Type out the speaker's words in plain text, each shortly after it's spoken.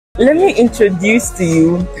Let me introduce to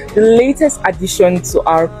you the latest addition to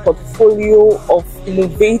our portfolio of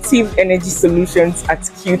innovative energy solutions at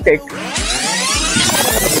QTech.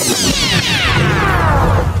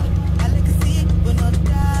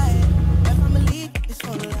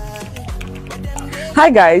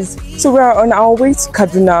 Hi guys, so we are on our way to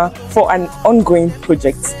Kaduna for an ongoing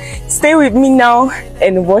project. Stay with me now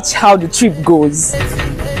and watch how the trip goes.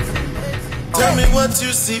 Tell me what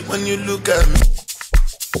you see when you look at me.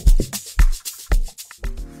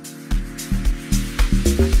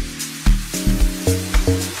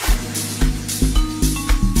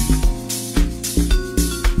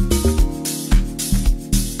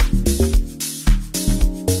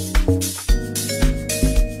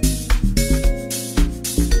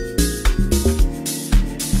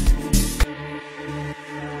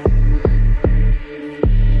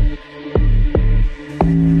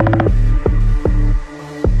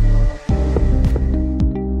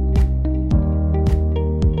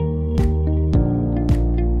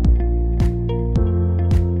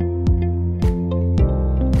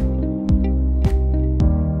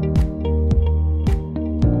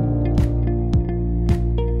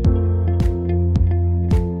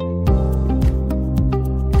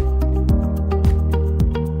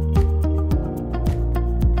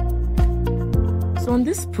 So on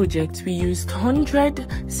this project, we used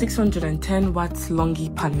 100 610 watts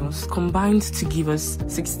Longi panels combined to give us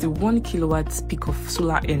 61 kilowatts peak of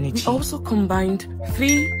solar energy. We also combined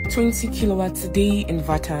 3 20 kilowatts a day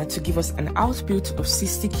inverter to give us an output of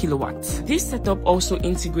 60 kilowatts. This setup also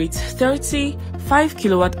integrates 30 5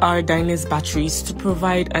 kilowatt hour Dynas batteries to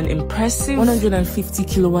provide an impressive 150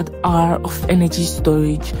 kilowatt hour of energy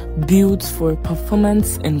storage built for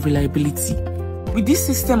performance and reliability. With this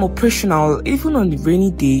system operational, even on the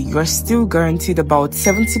rainy day, you are still guaranteed about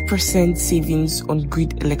 70% savings on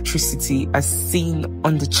grid electricity as seen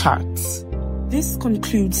on the charts. This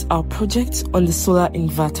concludes our project on the solar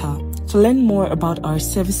inverter. To learn more about our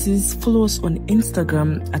services, follow us on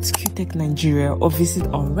Instagram at QTech Nigeria or visit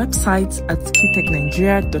our website at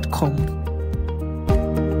qtechnigeria.com.